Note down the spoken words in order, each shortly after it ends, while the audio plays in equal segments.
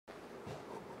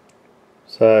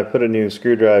So I put a new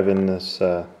screw drive in this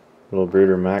little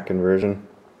Bruder Mack conversion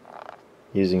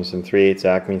using some 3/8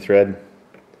 ACME thread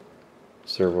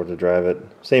servo to drive it.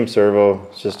 Same servo,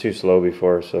 it's just too slow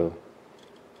before, so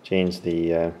changed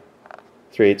the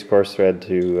 3/8 coarse thread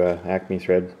to ACME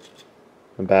thread.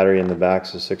 The battery in the back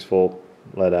is a 6-volt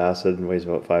lead acid and weighs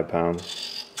about 5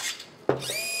 pounds. A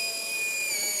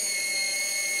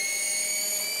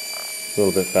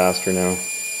little bit faster now.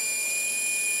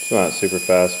 It's not super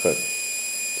fast, but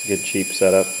it's a good cheap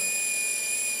setup.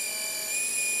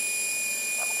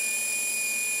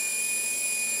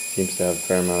 Seems to have a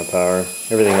fair amount of power.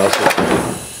 Everything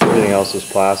else is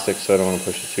plastic, so I don't want to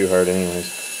push it too hard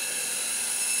anyways.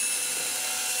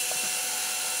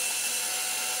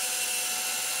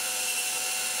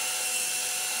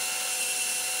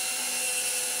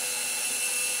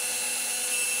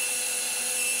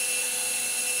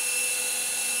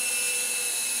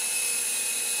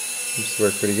 Seems to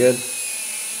work pretty good.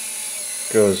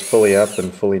 Goes fully up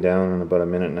and fully down in about 1.5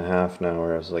 minutes now,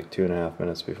 whereas like 2.5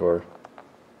 minutes before.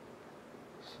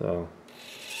 So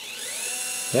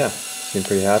yeah, seem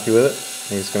pretty happy with it. I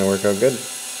think it's going to work out good.